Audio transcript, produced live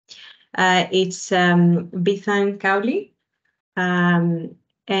It's Bethan Cowley, and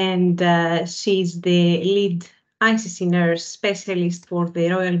she's the lead ICC nurse specialist for the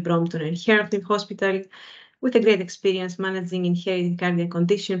Royal Brompton and Harefield Hospital, with a great experience managing inherited cardiac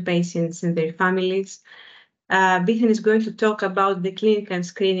condition patients and their families. Bethan is going to talk about the clinical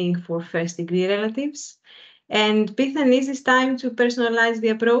screening for first-degree relatives. And Bethan, is this time to personalize the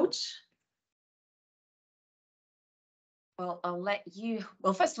approach? Well, I'll let you.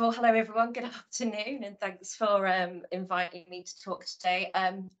 Well, first of all, hello everyone. Good afternoon, and thanks for inviting me to talk today.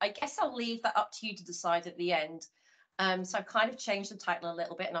 I guess I'll leave that up to you to decide at the end. So I've kind of changed the title a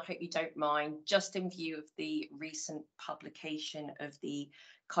little bit, and I hope you don't mind, just in view of the recent publication of the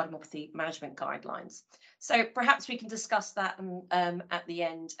cardiomyopathy management guidelines. So perhaps we can discuss that at the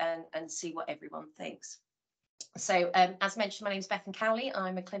end and see what everyone thinks. So as mentioned, my name is Bethan Cowley.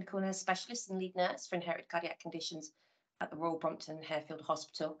 I'm a clinical nurse specialist and lead nurse for inherited cardiac conditions at the Royal Brompton and Harefield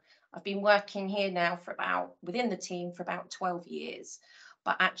Hospital. I've been working here now within the team for about 12 years,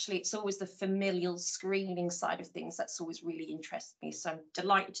 but actually it's always the familial screening side of things that's always really interested me. So I'm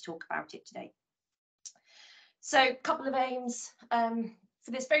delighted to talk about it today. So a couple of aims for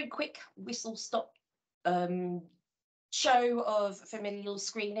this very quick whistle-stop show of familial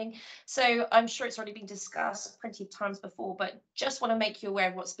screening. So I'm sure it's already been discussed plenty of times before, but just want to make you aware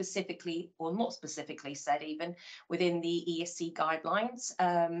of what specifically, or not specifically said even, within the ESC guidelines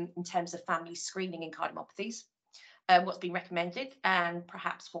in terms of family screening in cardiomyopathies, what's been recommended and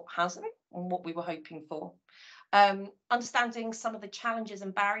perhaps what hasn't and what we were hoping for. Understanding some of the challenges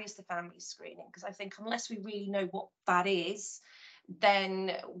and barriers to family screening, because I think unless we really know what that is,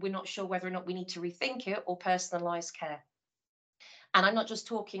 then we're not sure whether or not we need to rethink it or personalise care. And I'm not just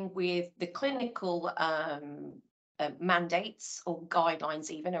talking with the clinical mandates or guidelines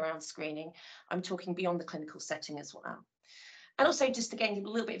even around screening, I'm talking beyond the clinical setting as well. And also just to gain a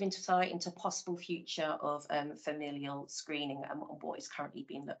little bit of insight into possible future of familial screening and what is currently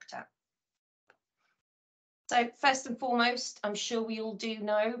being looked at. So first and foremost, I'm sure we all do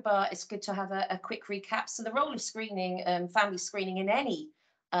know, but it's good to have a quick recap. So the role of screening, family screening in any,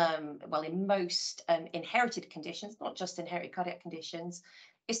 well, in most inherited conditions, not just inherited cardiac conditions,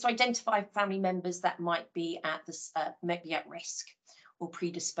 is to identify family members that might be at risk or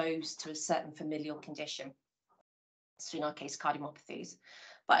predisposed to a certain familial condition. So in our case, cardiomyopathies.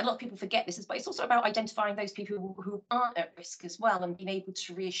 But a lot of people forget this, but it's also about identifying those people who aren't at risk as well and being able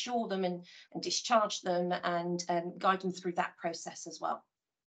to reassure them and discharge them and guide them through that process as well.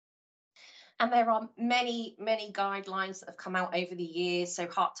 And there are many, many guidelines that have come out over the years. So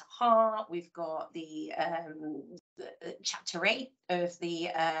Heart to Heart, we've got the Chapter 8 of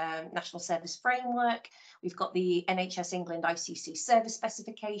the National Service Framework. We've got the NHS England ICC service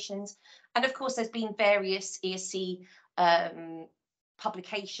specifications. And of course, there's been various ESC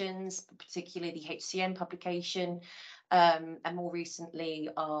publications, particularly the HCM publication, and more recently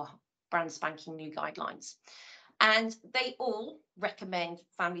our brand spanking new guidelines. And they all recommend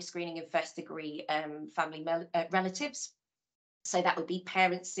family screening of first degree family relatives. So that would be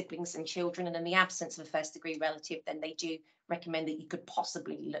parents, siblings and children. And in the absence of a first degree relative, then they do recommend that you could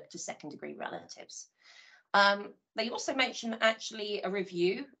possibly look to second degree relatives. They also mention actually a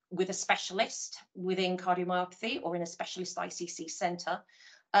review with a specialist within cardiomyopathy or in a specialist ICC centre.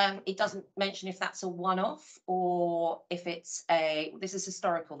 It doesn't mention if that's a one-off or if it's this is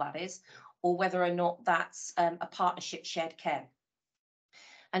historical, that is, or whether or not that's a partnership shared care.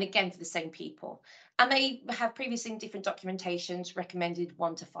 And again, for the same people. And they have previously in different documentations recommended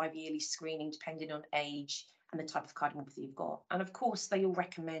 1 to 5 yearly screening, depending on age and the type of cardiomyopathy you've got. And of course, they all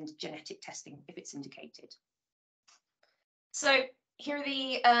recommend genetic testing if it's indicated. So here are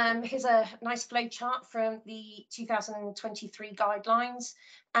the, here's a nice flow chart from the 2023 guidelines.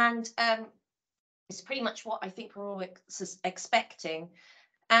 And it's pretty much what I think we're all expecting.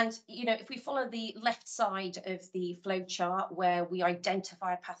 And, you know, if we follow the left side of the flow chart where we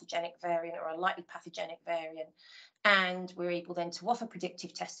identify a pathogenic variant or a likely pathogenic variant, and we're able then to offer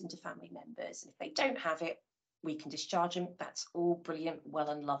predictive testing to family members. And if they don't have it, we can discharge them. That's all brilliant, well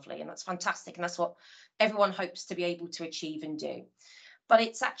and lovely. And that's fantastic. And that's what everyone hopes to be able to achieve and do. But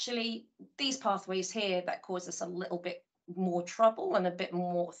it's actually these pathways here that cause us a little bit more trouble and a bit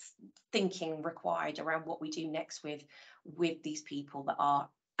more thinking required around what we do next with these people that are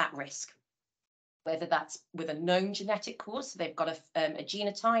at risk, whether that's with a known genetic cause, so they've got a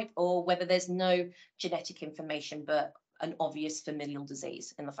genotype, or whether there's no genetic information but an obvious familial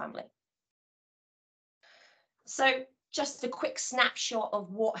disease in the family. So just a quick snapshot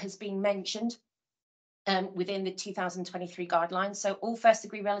of what has been mentioned within the 2023 guidelines. So all first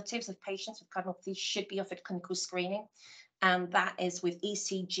degree relatives of patients with cardiomyopathy should be offered clinical screening. and that is with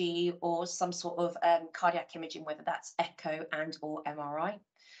ECG or some sort of cardiac imaging, whether that's echo and or MRI.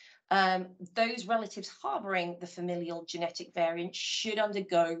 Those relatives harbouring the familial genetic variant should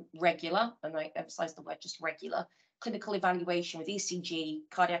undergo regular, and I emphasise the word just regular, clinical evaluation with ECG,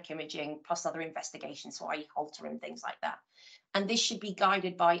 cardiac imaging, plus other investigations, so i.e. Holter and things like that. And this should be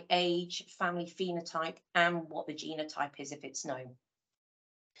guided by age, family phenotype, and what the genotype is if it's known.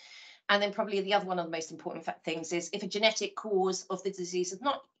 And then probably the other one of the most important things is if a genetic cause of the disease has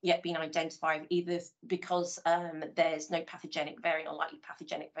not yet been identified, either because there's no pathogenic variant or likely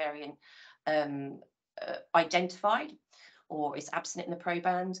pathogenic variant identified, or is absent in the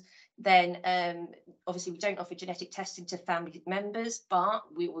proband, then obviously we don't offer genetic testing to family members, but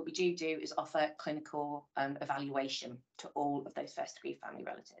what we do is offer clinical evaluation to all of those first degree family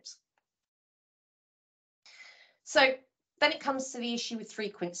relatives. So then it comes to the issue with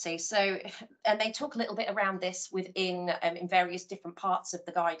frequency. So, and they talk a little bit around this within in various different parts of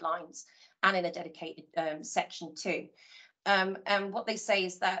the guidelines and in a dedicated section too. And what they say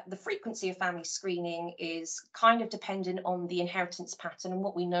is that the frequency of family screening is kind of dependent on the inheritance pattern. And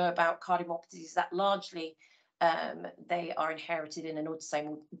what we know about cardiomyopathies is that largely they are inherited in an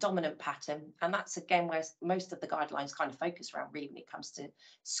autosomal dominant pattern. And that's again where most of the guidelines kind of focus around really when it comes to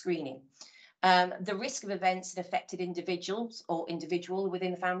screening. The risk of events in affected individuals or individual within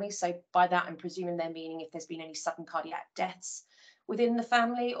the family. So by that, I'm presuming they're meaning if there's been any sudden cardiac deaths within the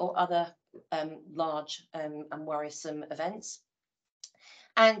family or other large and worrisome events.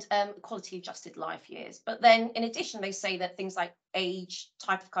 And quality adjusted life years. But then in addition, they say that things like age,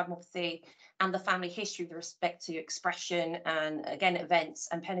 type of cardiomyopathy, and the family history with respect to expression and again, events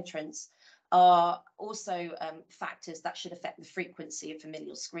and penetrance are also factors that should affect the frequency of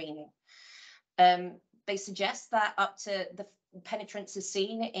familial screening. They suggest that up to the penetrance is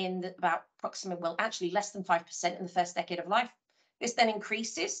seen in about approximately, well, actually less than 5% in the first decade of life. This then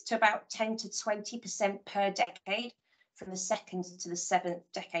increases to about 10 to 20% per decade from the second to the seventh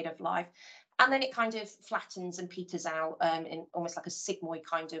decade of life. And then it kind of flattens and peters out in almost like a sigmoid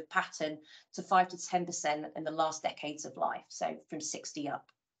kind of pattern to 5 to 10% in the last decades of life. So from 60 up.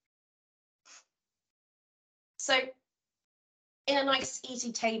 So in a nice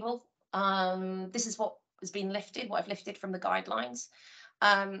easy table, this is what has been lifted, what I've lifted from the guidelines.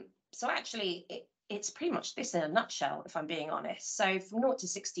 So actually, it's pretty much this in a nutshell, if I'm being honest. So from 0 to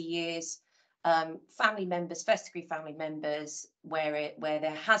 60 years, family members, first degree family members, where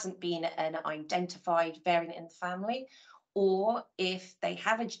there hasn't been an identified variant in the family, or if they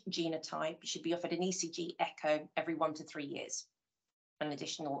have a genotype, should be offered an ECG echo every 1 to 3 years, and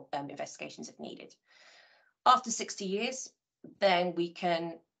additional investigations if needed. After 60 years, then we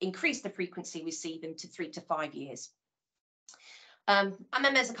can increase the frequency we see them to 3 to 5 years. And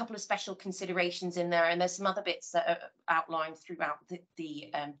then there's a couple of special considerations in there, and there's some other bits that are outlined throughout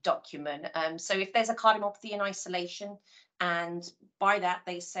the document. So if there's a cardiomyopathy in isolation, and by that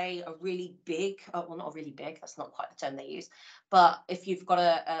they say a really big, well, not really big, that's not quite the term they use, but if you've got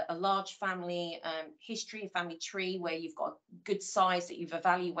a large family history, a family tree where you've got good size that you've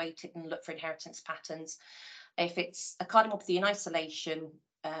evaluated and looked for inheritance patterns, if it's a cardiomyopathy in isolation,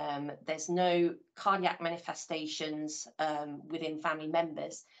 there's no cardiac manifestations within family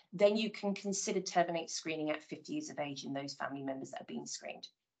members, then you can consider terminate screening at 50 years of age in those family members that are being screened.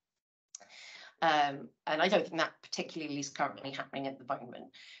 And I don't think that particularly is currently happening at the moment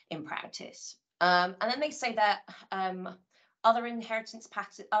in practice. And then they say that other inheritance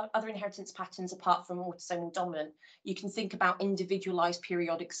patterns apart from autosomal dominant, you can think about individualized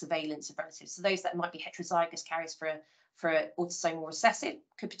periodic surveillance of relatives. So those that might be heterozygous carriers for autosomal recessive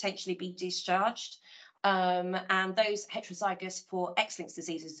could potentially be discharged. And those heterozygous for X-linked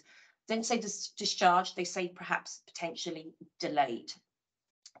diseases don't say discharged, they say perhaps potentially delayed.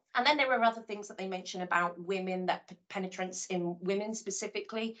 And then there are other things that they mention about women, that penetrance in women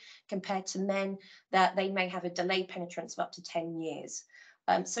specifically compared to men, that they may have a delayed penetrance of up to 10 years.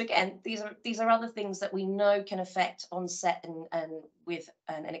 So again, these are other things that we know can affect onset and with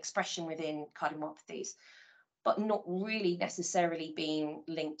an expression within cardiomyopathies, but not really necessarily being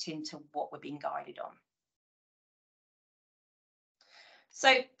linked into what we're being guided on.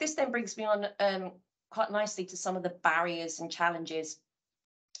 So this then brings me on quite nicely to some of the barriers and challenges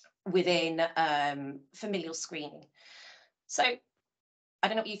within familial screening. So I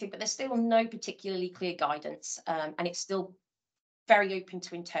don't know what you think, but there's still no particularly clear guidance, and it's still very open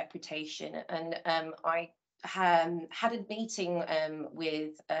to interpretation. And I had a meeting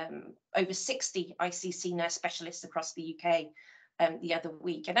with over 60 ICC nurse specialists across the UK the other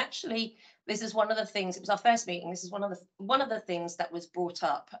week, and actually this is one of the things, it was our first meeting, this is one of the things that was brought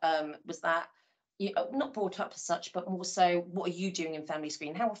up, was that, not brought up as such, but more so, what are you doing in family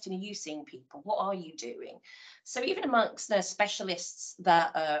screening? How often are you seeing people? What are you doing? So even amongst the specialists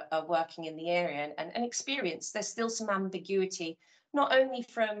that are working in the area and experience, there's still some ambiguity, not only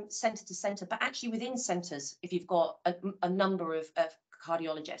from centre to centre, but actually within centres, if you've got a number of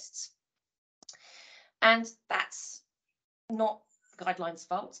cardiologists. And that's not guidelines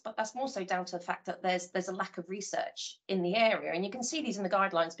fault, but that's more so down to the fact that there's a lack of research in the area. And you can see these in the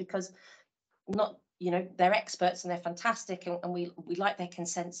guidelines because they're experts and they're fantastic, and we like their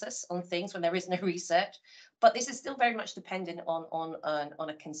consensus on things when there is no research, but this is still very much dependent on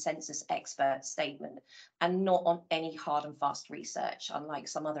a consensus expert statement and not on any hard and fast research, unlike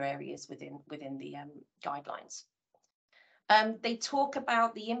some other areas within the guidelines. They talk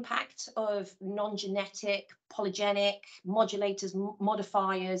about the impact of non-genetic, polygenic, modulators,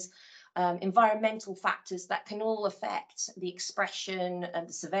 modifiers, environmental factors that can all affect the expression and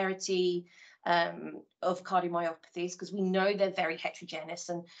the severity of cardiomyopathies, because we know they're very heterogeneous,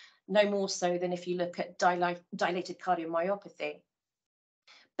 and no more so than if you look at dilated cardiomyopathy.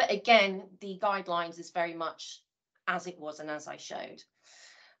 But again, the guidelines is very much as it was and as I showed.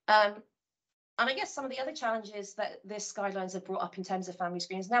 And I guess some of the other challenges that this guidelines have brought up in terms of family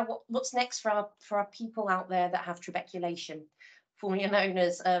screenings. Now, what's next for our people out there that have trabeculation, formerly known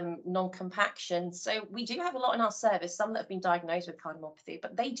as non-compaction? So we do have a lot in our service, some that have been diagnosed with cardiomyopathy,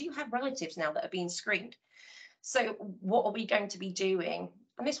 but they do have relatives now that are being screened. So what are we going to be doing?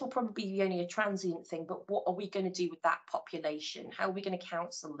 And this will probably be only a transient thing, but what are we going to do with that population? How are we going to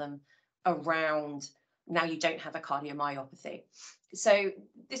counsel them around now you don't have a cardiomyopathy? So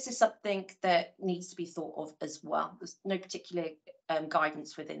this is something that needs to be thought of as well. There's no particular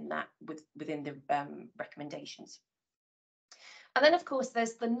guidance within that, within the recommendations. And then, of course,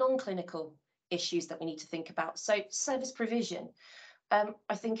 there's the non-clinical issues that we need to think about. So service provision.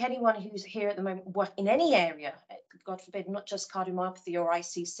 I think anyone who's here at the moment work in any area, God forbid, not just cardiomyopathy or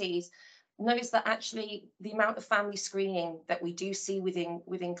ICCs, knows that actually the amount of family screening that we do see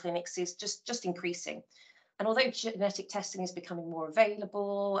within clinics is just increasing. And although genetic testing is becoming more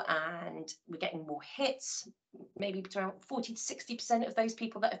available and we're getting more hits, maybe between 40 to 60% of those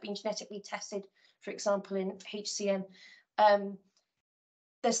people that have been genetically tested, for example, in HCM,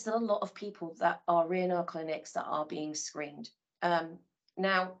 there's still a lot of people that are in our clinics that are being screened.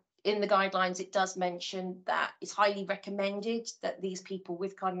 Now, in the guidelines, it does mention that it's highly recommended that these people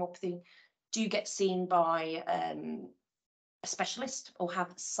with cardiomyopathy do get seen by a specialist or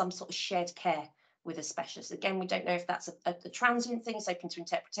have some sort of shared care with a specialist. Again, we don't know if that's a transient thing, it's open to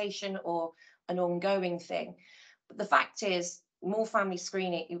interpretation, or an ongoing thing. But the fact is, more family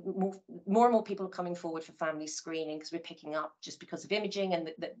screening, more and more people are coming forward for family screening because we're picking up just because of imaging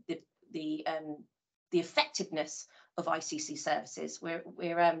and the effectiveness of ICC services.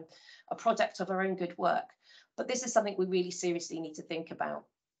 We're a product of our own good work, but this is something we really seriously need to think about.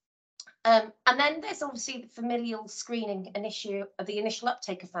 And then there's obviously the familial screening, an issue of the initial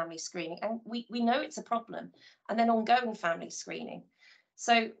uptake of family screening, and we know it's a problem, and then ongoing family screening.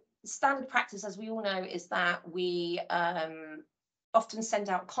 So standard practice, as we all know, is that we often send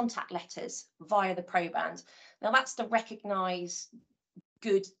out contact letters via the proband. Now that's to recognise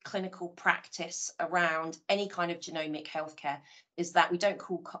good clinical practice around any kind of genomic healthcare, is that we don't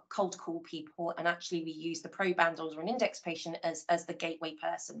cold call people, and actually we use the proband or an index patient as the gateway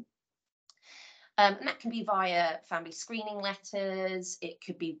person. And that can be via family screening letters, it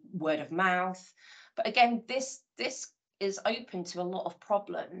could be word of mouth. But again, this is open to a lot of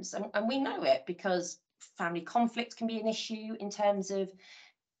problems, and we know it because family conflict can be an issue in terms of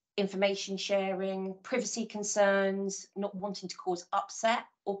information sharing, privacy concerns, not wanting to cause upset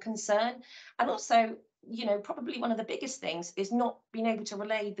or concern. And also, probably one of the biggest things is not being able to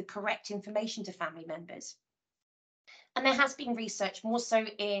relay the correct information to family members. And there has been research more so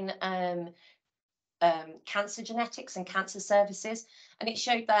in cancer genetics and cancer services, and it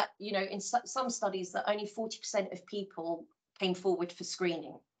showed that in some studies that only 40% of people came forward for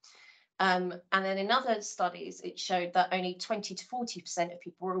screening, and then in other studies it showed that only 20 to 40% of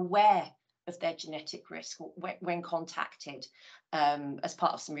people were aware of their genetic risk when contacted as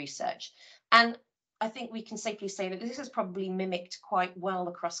part of some research. And I think we can safely say that this is probably mimicked quite well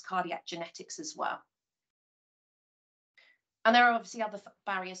across cardiac genetics as well. And there are obviously other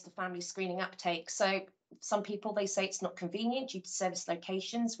barriers to family screening uptake. So some people, they say it's not convenient due to service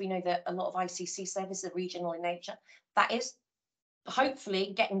locations. We know that a lot of ICC services are regional in nature. That is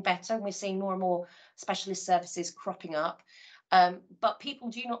hopefully getting better, and we're seeing more and more specialist services cropping up. But people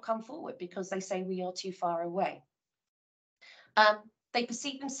do not come forward because they say we are too far away. They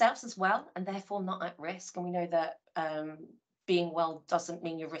perceive themselves as well and therefore not at risk. And we know that being well doesn't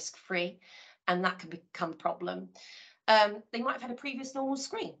mean you're risk-free. and that can become a problem. They might have had a previous normal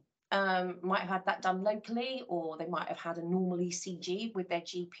screen, might have had that done locally, or they might have had a normal ECG with their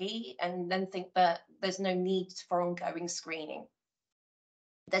GP and then think that there's no need for ongoing screening.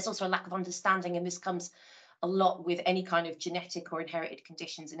 There's also a lack of understanding, and this comes a lot with any kind of genetic or inherited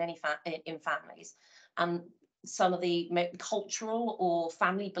conditions in any in families, and some of the cultural or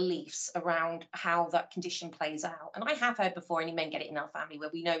family beliefs around how that condition plays out. And I have heard before, any men get it in our family, where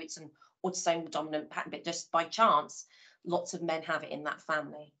we know it's an autosomal dominant pattern, but just by chance, lots of men have it in that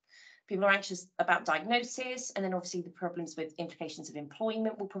family. People are anxious about diagnosis, and then obviously the problems with implications of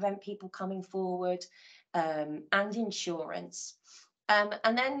employment will prevent people coming forward, and insurance.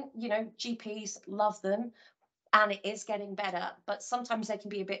 And then, you know, GPs love them, and it is getting better, but sometimes they can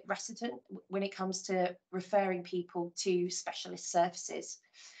be a bit reticent when it comes to referring people to specialist services.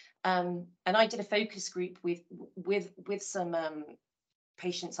 And I did a focus group with some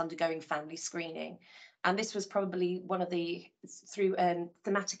patients undergoing family screening, and this was probably one of the, through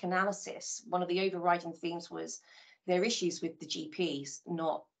thematic analysis, one of the overriding themes was their issues with the GPs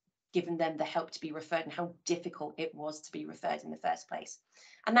not giving them the help to be referred, and how difficult it was to be referred in the first place.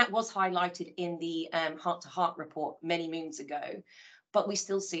 And that was highlighted in the Heart to Heart report many moons ago, but we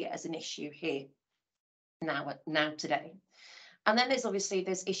still see it as an issue here now today. And then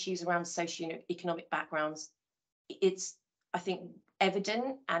there's issues around socioeconomic backgrounds. It's, I think,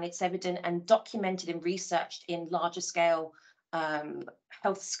 evident and documented and researched in larger scale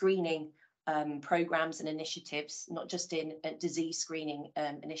health screening programs and initiatives, not just in disease screening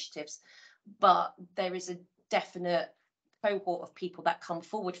initiatives, but there is a definite cohort of people that come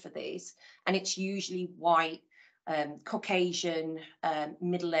forward for these, and it's usually white, Caucasian,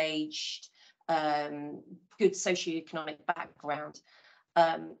 middle-aged, good socioeconomic background.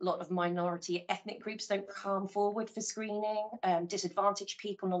 A lot of minority ethnic groups don't come forward for screening. Disadvantaged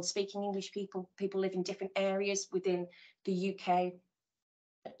people, non-speaking English people, people live in different areas within the UK,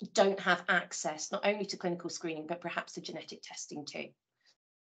 don't have access not only to clinical screening, but perhaps to genetic testing too.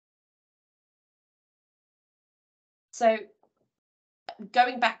 So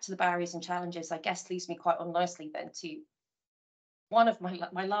going back to the barriers and challenges, I guess leads me quite on nicely then to one of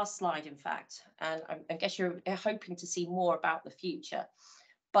my last slide, in fact, and I guess you're hoping to see more about the future.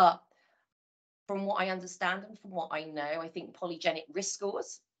 But from what I understand and from what I know, I think polygenic risk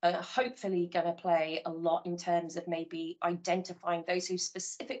scores are hopefully going to play a lot in terms of maybe identifying those who are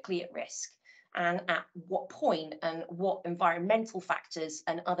specifically at risk, and at what point and what environmental factors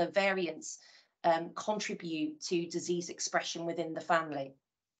and other variants contribute to disease expression within the family.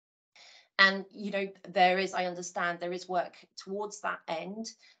 And, you know, I understand there is work towards that end,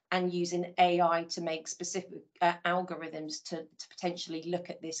 and using AI to make specific algorithms to potentially look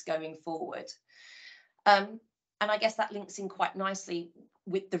at this going forward. And I guess that links in quite nicely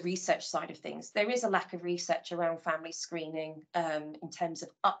with the research side of things. There is a lack of research around family screening in terms of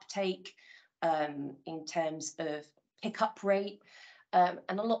uptake, in terms of pickup rate, and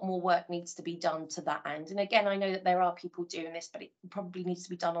a lot more work needs to be done to that end. And again, I know that there are people doing this, but it probably needs to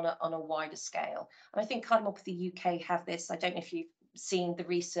be done on a wider scale. And I think Cardiomyopathy UK have this. I don't know if you've seen the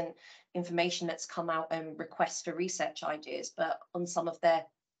recent information that's come out and requests for research ideas, but on some of their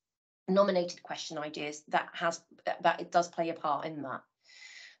nominated question ideas, that it does play a part in that.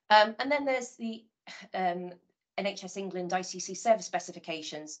 And then there's the NHS England ICC service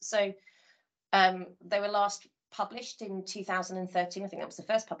specifications. So they were last published in 2013. I think that was the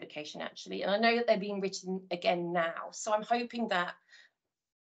first publication, actually. And I know that they're being written again now. So I'm hoping that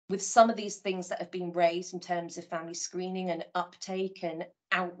with some of these things that have been raised in terms of family screening and uptake and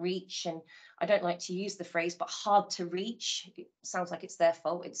outreach, and I don't like to use the phrase, but hard to reach, it sounds like it's their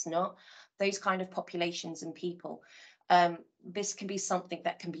fault, it's not, those kind of populations and people, this can be something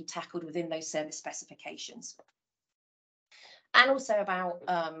that can be tackled within those service specifications. And also about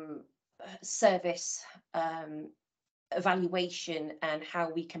service evaluation and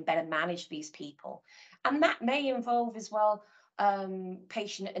how we can better manage these people. And that may involve as well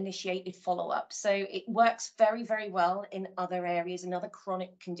patient-initiated follow-up. So it works very, very well in other areas, in other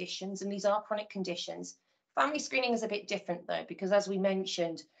chronic conditions, and these are chronic conditions. Family screening is a bit different though, because as we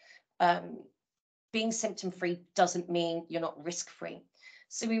mentioned, being symptom-free doesn't mean you're not risk-free.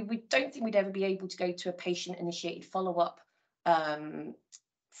 So we don't think we'd ever be able to go to a patient-initiated follow-up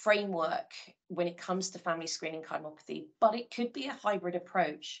framework when it comes to family screening cardiomyopathy, but it could be a hybrid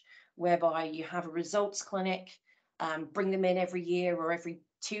approach whereby you have a results clinic, bring them in every year or every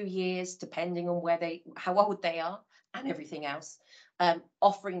 2 years, depending on how old they are and everything else,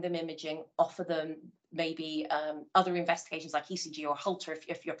 offering them imaging, offer them maybe other investigations like ECG or Holter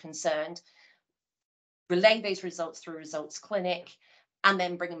if you're concerned, relay those results through a results clinic, and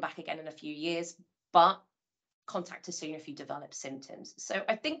then bring them back again in a few years, but contact us soon if you develop symptoms. So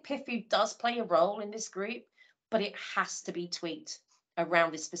I think PIFU does play a role in this group, but it has to be tweaked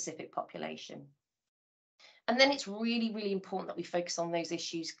around this specific population. And then it's really, really important that we focus on those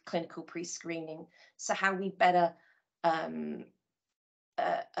issues, clinical pre-screening. So how we better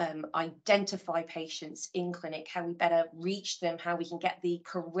identify patients in clinic, how we better reach them, how we can get the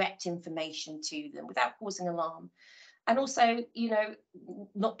correct information to them without causing alarm. And also, you know,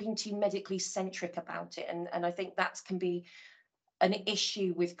 not being too medically centric about it. And I think that can be an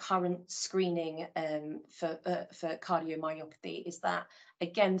issue with current screening for cardiomyopathy, is that,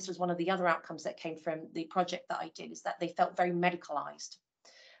 again, this was one of the other outcomes that came from the project that I did, is that they felt very medicalized.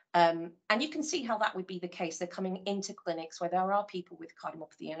 And you can see how that would be the case. They're coming into clinics where there are people with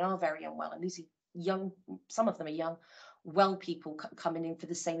cardiomyopathy and are very unwell, and these are young, some of them are young, well people coming in for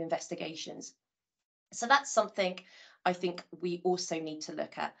the same investigations. So that's something I think we also need to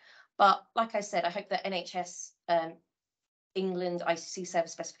look at. But like I said, I hope that NHS England ICC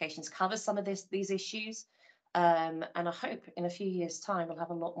service specifications cover some of these issues. And I hope in a few years' time we'll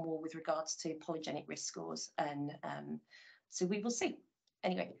have a lot more with regards to polygenic risk scores. And so we will see.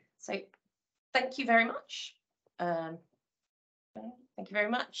 Anyway, so thank you very much. Thank you very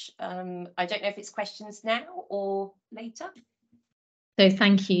much. I don't know if it's questions now or later. So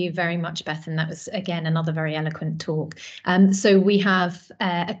thank you very much, Bethan. That was, again, another very eloquent talk. So we have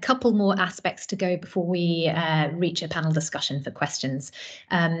a couple more aspects to go before we reach a panel discussion for questions.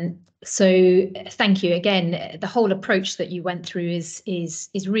 So thank you again. The whole approach that you went through is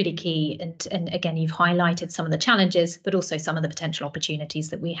really key. And again, you've highlighted some of the challenges, but also some of the potential opportunities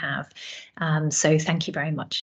that we have. So thank you very much.